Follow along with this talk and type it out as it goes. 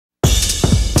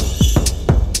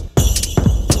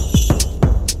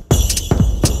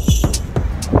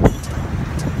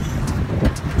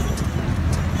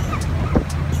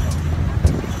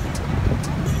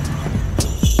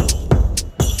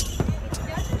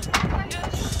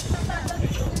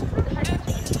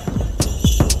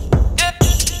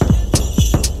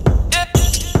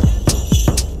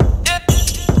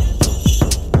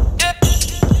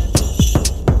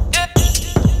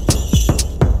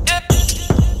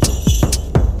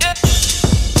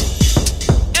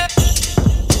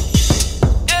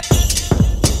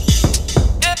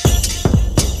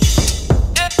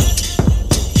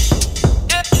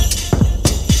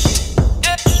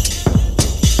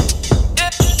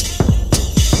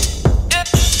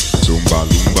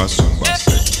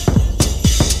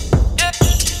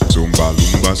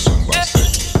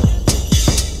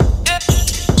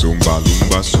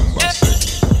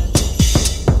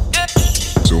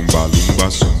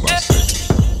zumba set.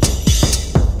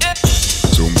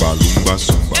 Zumba lumba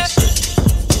zumba set.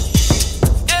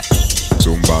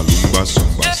 Zumba lumba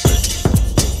zumba set.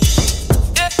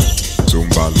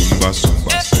 Zumba lumba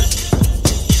zumba set.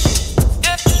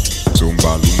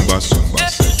 Zumba lumba zumba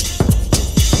set.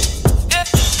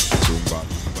 Zumba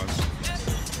lumba zumba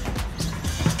set.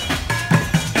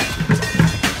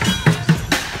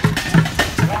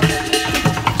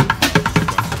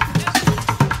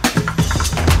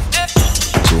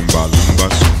 Zumba lumba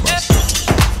zumba set.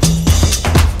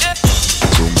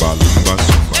 Zumba lumba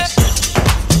zumba set.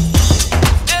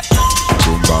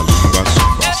 Zumba lumba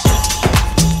zumba set.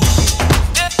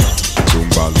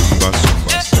 Zumba lumba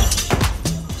zumba set.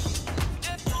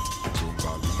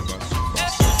 Zumba lumba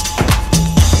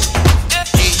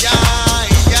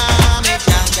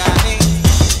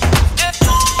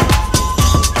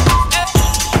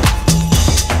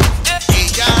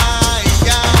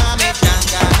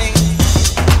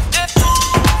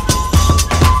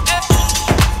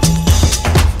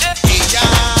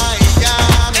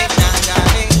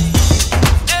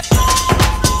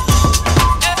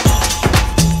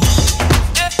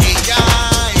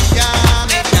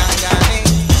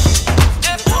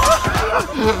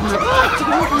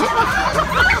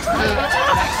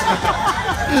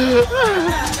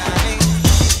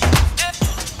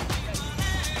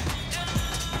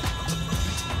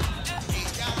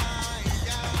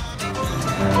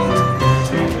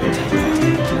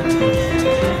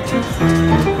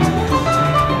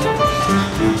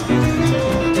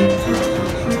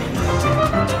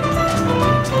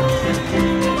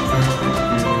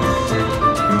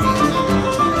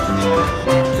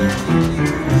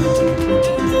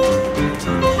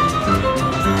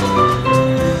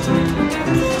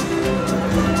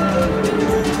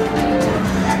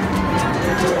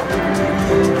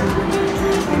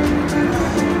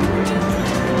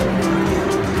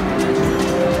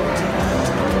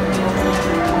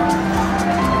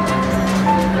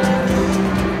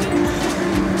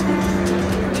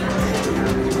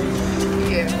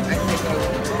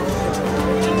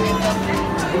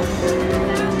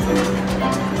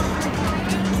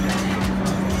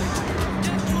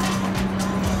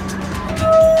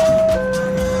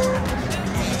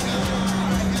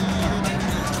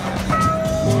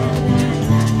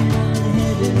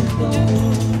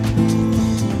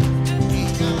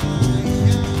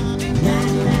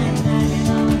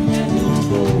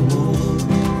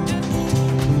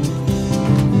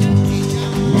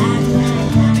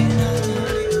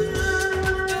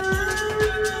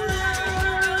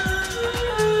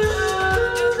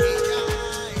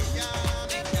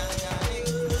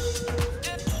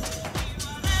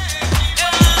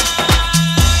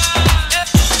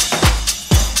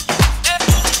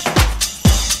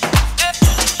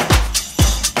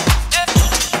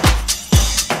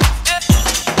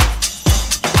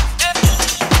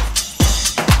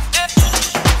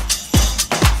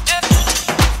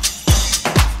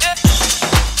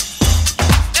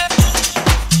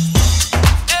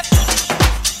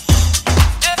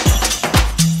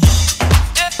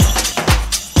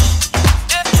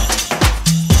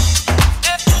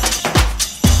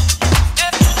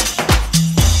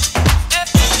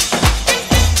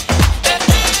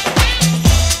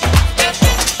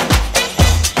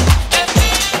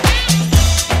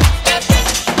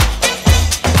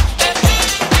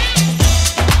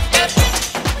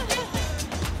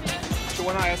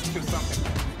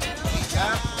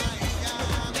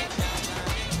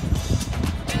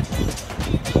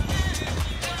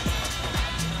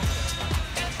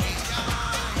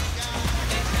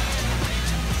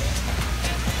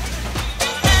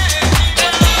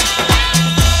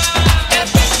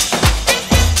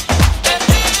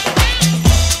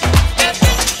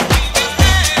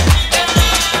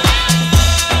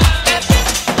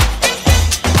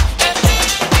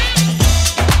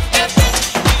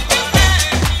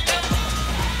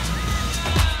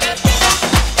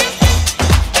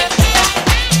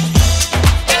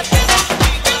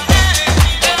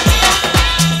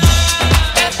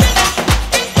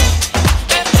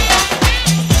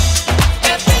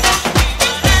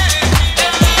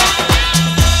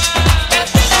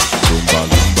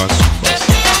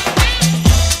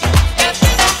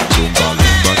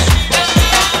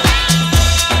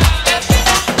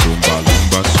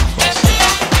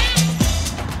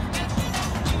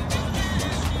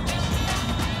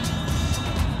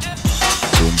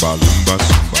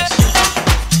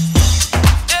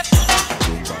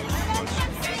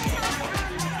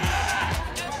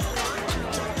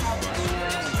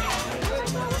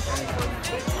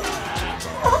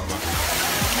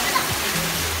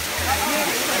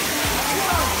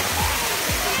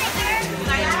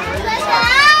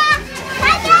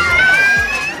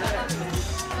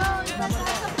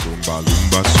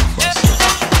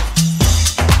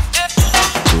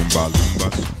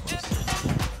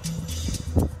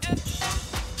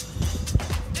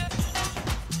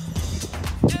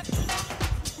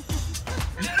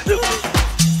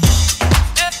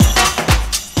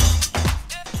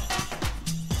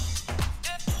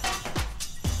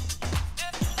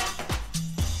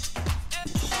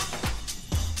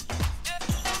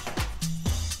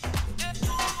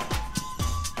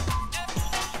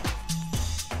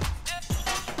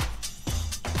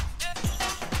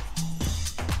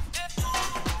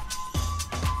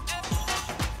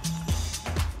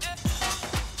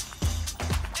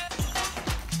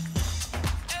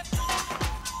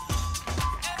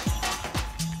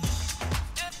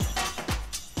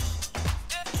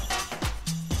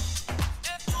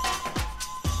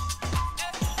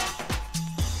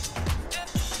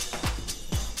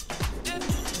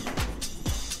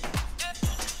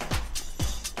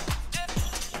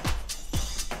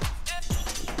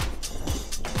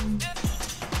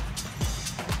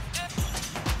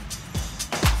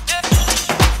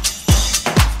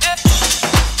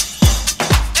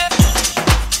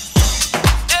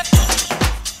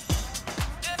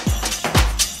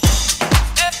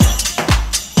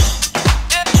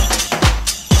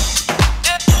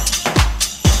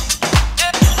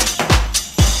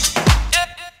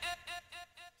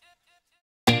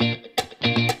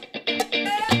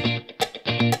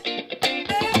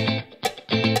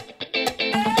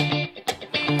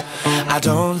I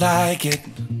don't like it.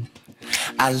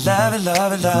 I love it,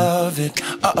 love it, love it.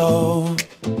 Uh-oh.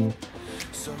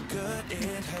 So good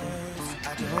it hurts.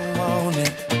 I don't want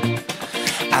it.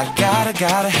 I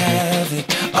gotta have it.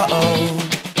 Uh-oh.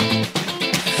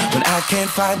 When I can't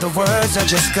find the words, I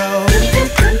just go.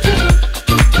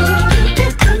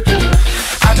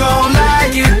 I don't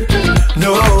like it.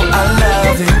 No, I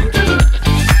love it.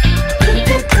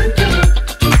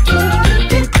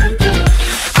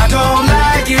 I don't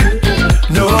like it.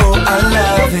 No, I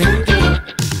love it.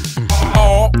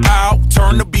 All out,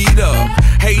 turn the beat up.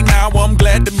 Hey, now I'm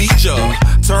glad to meet ya.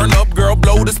 Turn up, girl,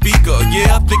 blow the speaker.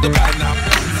 Yeah, think about it now.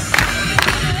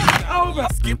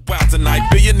 Skip out tonight,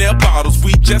 billionaire bottles,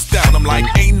 we just down. I'm like,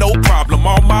 ain't no problem,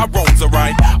 all my wrongs are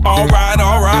right. Alright,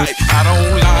 alright, I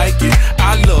don't like it,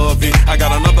 I love it. I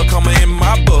got another coming in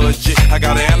my budget. I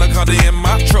got an anaconda in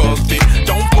my trusty.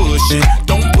 Don't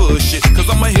push it, cause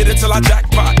I'ma hit it till I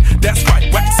jackpot. That's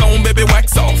right, wax on, baby,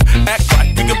 wax off. Act right,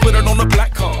 we can put it on the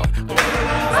black card.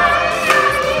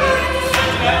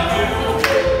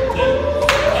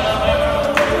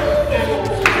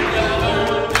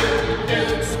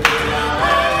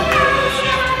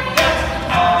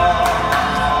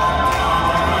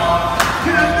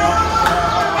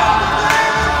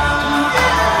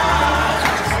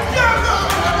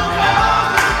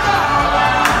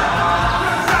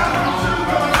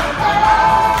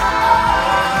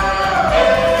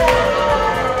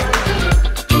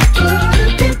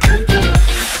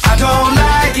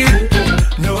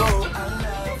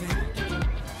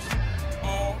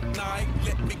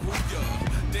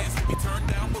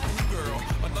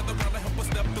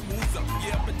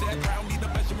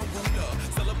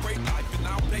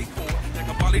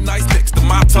 Nice next to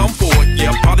my tongue for it.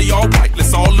 Yeah, party alright,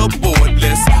 let's all aboard.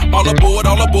 Let's all aboard,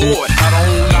 all aboard. I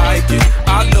don't like it,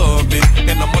 I love it.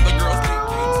 And the mother girls can't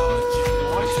touch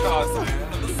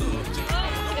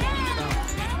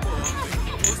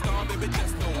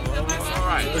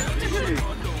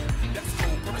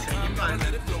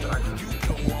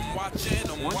it.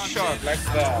 One shot like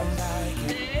that.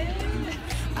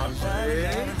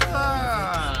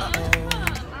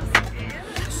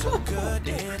 So good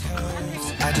it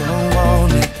hurts. I don't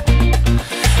want it.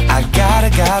 I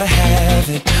gotta have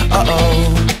it.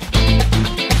 Uh-oh.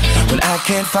 When I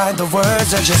can't find the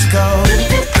words, I just go.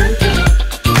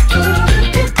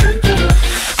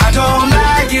 I don't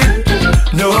like it.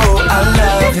 No, I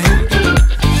love it.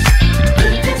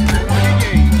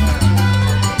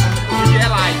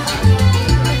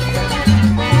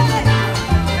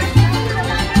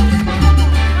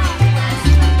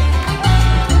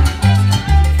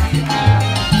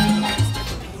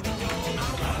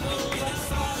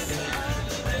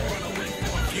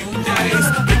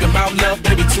 Think about love,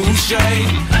 baby, touche.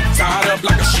 Tied up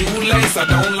like a shoelace. I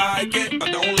don't like it. I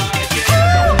don't like it.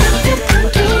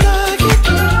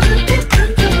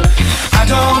 I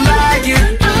don't like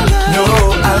it. No,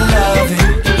 I love it.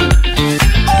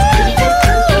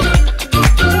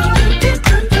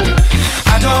 I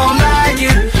don't like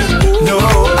it. No,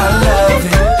 I love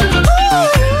it.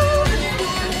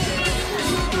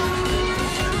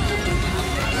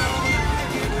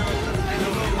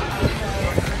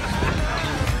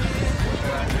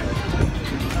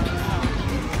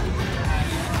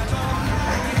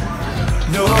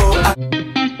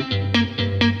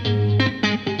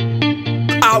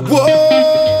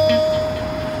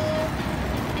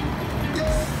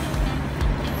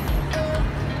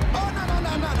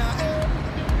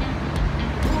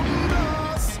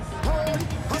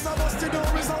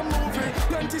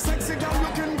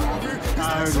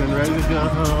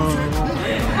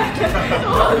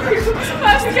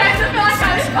 Mas ficar ainda pela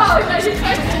cara de pau, a gente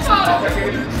vai de pau.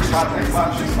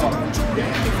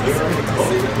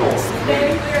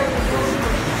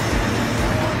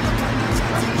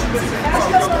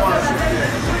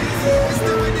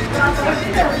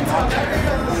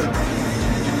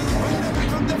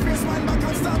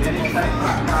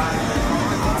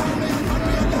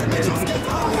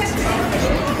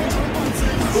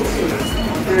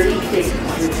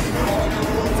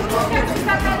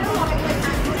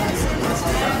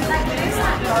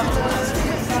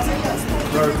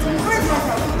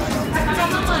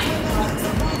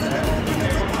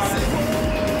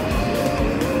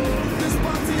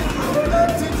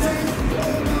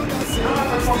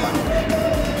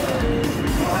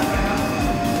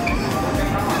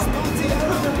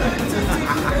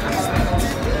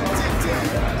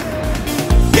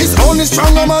 It's only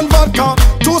stronger man vodka.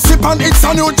 2 sip and it's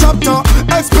a new chapter.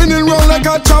 Head spinning round like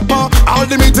a chopper. All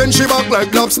the meat and she back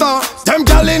like lobster. Them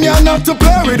gal in here not to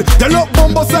play with. They look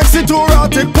bumbo sexy too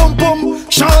erotic. Pum pum,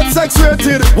 short sex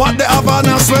rated. What they have on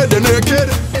us sweat they naked.